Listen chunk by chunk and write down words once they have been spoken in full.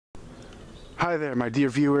Hi there my dear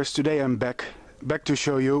viewers, today I'm back to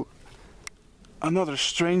show you another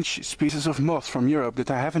strange species of moth from Europe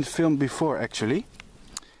that I haven't filmed before actually.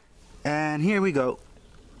 And here we go.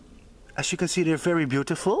 As you can see, they're very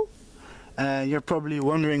beautiful. You're probably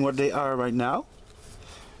wondering what they are right now.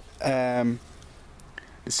 The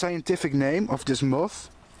scientific name of this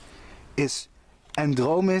moth is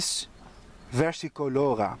Endromis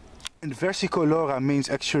versicolora. And versicolora means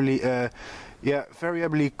actually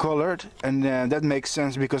variably colored, and that makes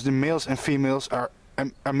sense because the males and females are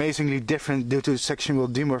amazingly different due to sexual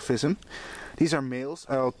dimorphism. These are males.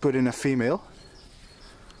 I'll put in a female.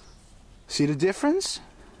 See the difference?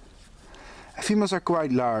 Females are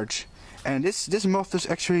quite large, and this moth is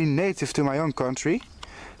actually native to my own country.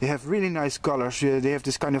 They have really nice colors. They have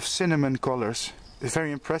this kind of cinnamon colors. It's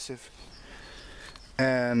very impressive.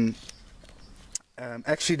 And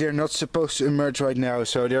actually they're not supposed to emerge right now,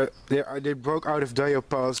 so they broke out of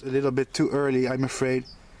diapause a little bit too early, I'm afraid.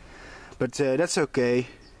 But that's okay.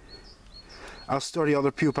 I'll store the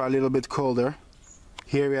other pupa a little bit colder.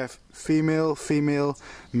 Here we have female, female,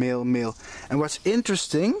 male, male. And what's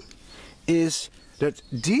interesting is that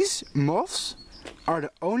these moths are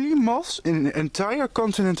the only moths in the entire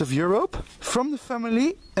continent of Europe from the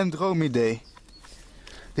family Endromidae.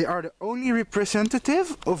 They are the only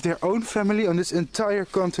representative of their own family on this entire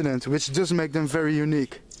continent, which does make them very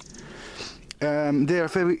unique. They are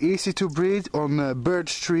very easy to breed on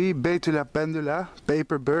birch tree, Betula pendula,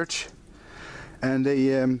 paper birch. And they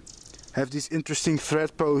have these interesting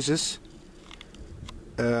thread poses.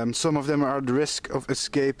 Some of them are at risk of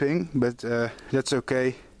escaping, but that's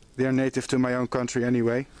okay. They are native to my own country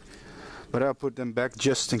anyway. But I'll put them back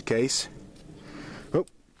just in case. Oh.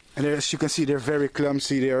 And as you can see, they're very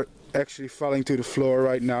clumsy. They are actually falling to the floor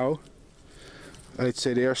right now. I'd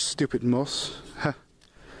say they are stupid moths.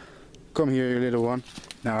 Come here, you little one.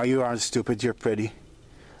 No, you aren't stupid, you're pretty.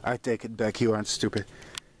 I take it back, you aren't stupid.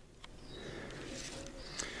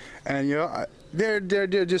 And you know, they're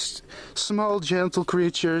just small, gentle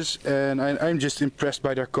creatures, and I'm just impressed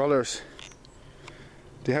by their colors.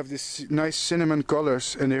 They have this nice cinnamon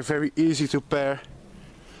colors, and they're very easy to pair.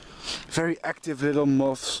 Very active little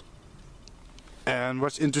moths. And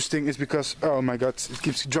what's interesting is because, oh my god, it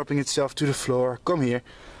keeps dropping itself to the floor. Come here.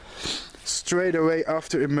 Straight away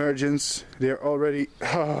after emergence, they're already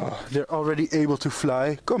able to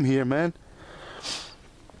fly. Come here, man.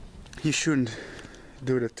 You shouldn't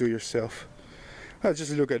do that to yourself. Oh,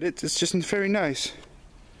 just look at it. It's just very nice.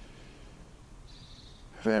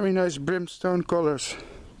 Very nice brimstone colors.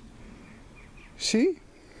 See?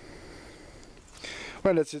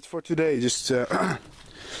 Well, that's it for today. Just a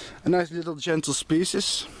nice little gentle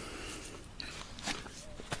species.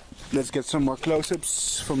 Let's get some more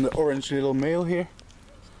close-ups from the orange little male here.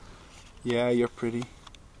 Yeah, you're pretty.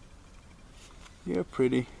 You're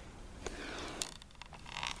pretty.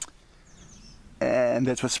 And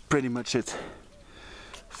that was pretty much it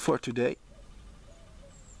for today.